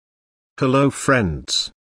Hello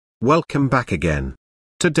friends. Welcome back again.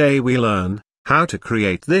 Today we learn how to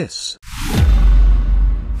create this.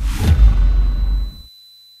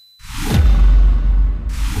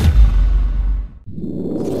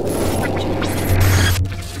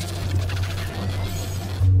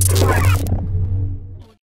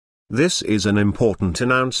 This is an important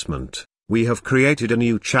announcement. We have created a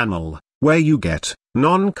new channel, where you get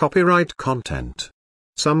non-copyright content.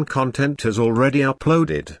 Some content is already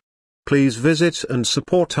uploaded. Please visit and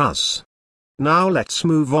support us. Now let's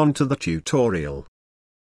move on to the tutorial.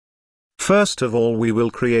 First of all, we will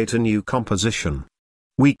create a new composition.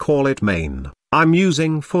 We call it main. I'm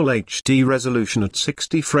using full HD resolution at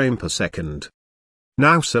 60 frames per second.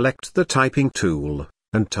 Now select the typing tool,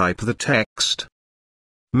 and type the text.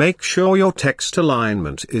 Make sure your text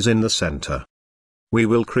alignment is in the center. We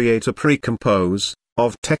will create a pre-compose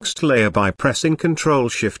of text layer by pressing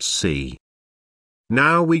Ctrl-Shift-C.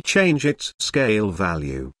 Now we change its scale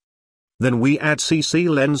value. Then we add CC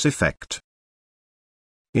lens effect.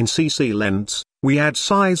 In CC lens, we add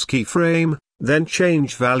size keyframe, then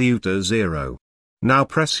change value to 0. Now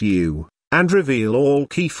press U, and reveal all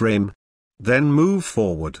keyframe. Then move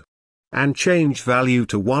forward. And change value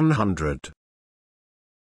to 100.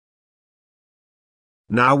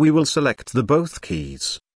 Now we will select the both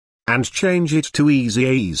keys. And change it to Easy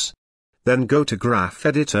Ease. Then go to Graph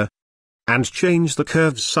Editor. And change the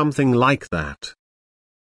curves something like that.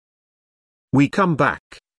 We come back,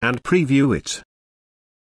 and preview it.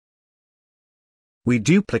 We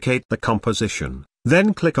duplicate the composition,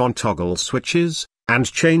 then click on Toggle Switches, and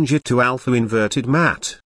change it to Alpha Inverted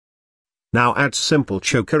Matte. Now add Simple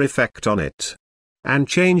Choker effect on it. And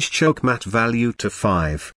change Choke Matte value to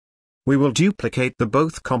 5. We will duplicate the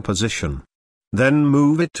both composition. Then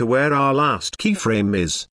move it to where our last keyframe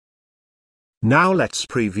is. Now let's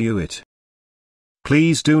preview it.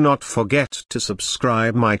 Please do not forget to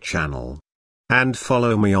subscribe my channel. And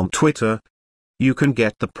follow me on Twitter. You can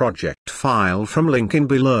get the project file from link in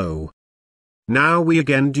below. Now we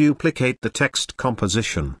again duplicate the text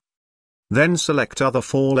composition. Then select other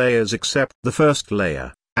 4 layers except the first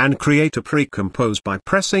layer, and create a pre-compose by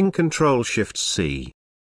pressing Ctrl-Shift-C.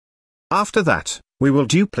 After that, we will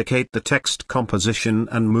duplicate the text composition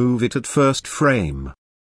and move it at first frame.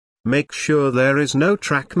 Make sure there is no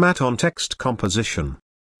track matte on text composition.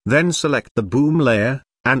 Then select the boom layer,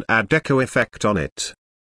 and add echo effect on it.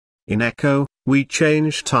 In echo, we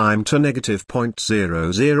change time to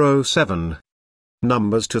 -0.007.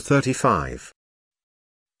 Numbers to 35.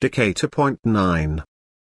 Decay to 0.9.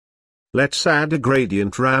 Let's add a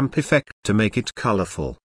gradient ramp effect to make it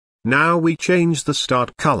colorful. Now we change the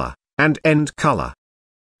start color, and end color.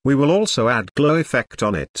 We will also add glow effect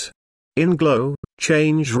on it. In glow,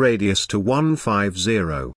 change radius to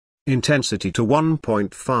 150, intensity to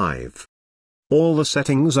 1.5. All the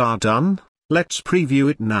settings are done. Let's preview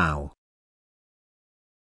it now.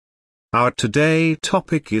 Our today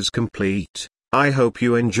topic is complete. I hope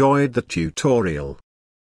you enjoyed the tutorial.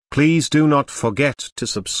 Please do not forget to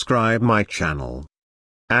subscribe my channel.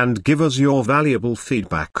 And give us your valuable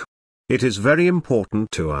feedback. It is very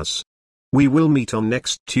important to us. We will meet on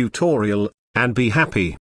next tutorial, and be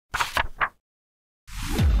happy.